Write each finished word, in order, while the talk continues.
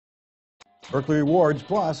Buerkle Rewards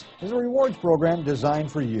Plus is a rewards program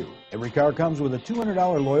designed for you. Every car comes with a $200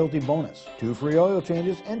 loyalty bonus, 2 free oil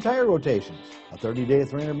changes and tire rotations, a 30-day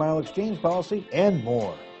 300-mile exchange policy, and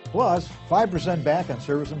more. Plus, 5% back on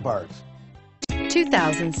service and parts.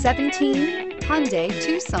 2017 Hyundai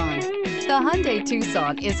Tucson. The Hyundai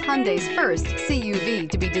Tucson is Hyundai's first CUV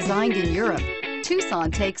to be designed in Europe. Tucson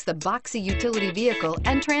takes the boxy utility vehicle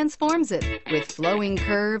and transforms it. With flowing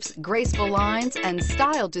curves, graceful lines, and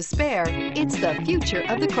style to spare, it's the future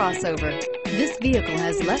of the crossover. This vehicle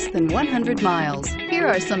has less than 100 miles. Here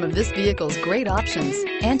are some of this vehicle's great options: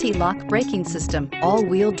 anti-lock braking system,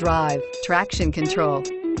 all-wheel drive, traction control,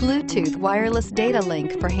 Bluetooth wireless data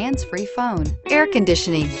link for hands-free phone, air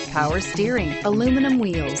conditioning, power steering, aluminum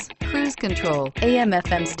wheels, cruise control,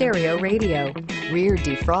 AM/FM stereo radio, rear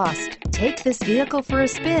defrost. Take this vehicle for a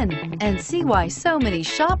spin and see why so many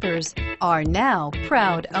shoppers are now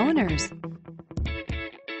proud owners.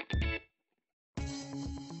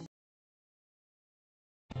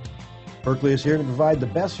 Buerkle is here to provide the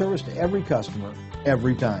best service to every customer,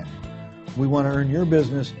 every time. We want to earn your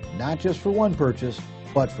business, not just for one purchase,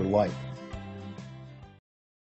 but for life.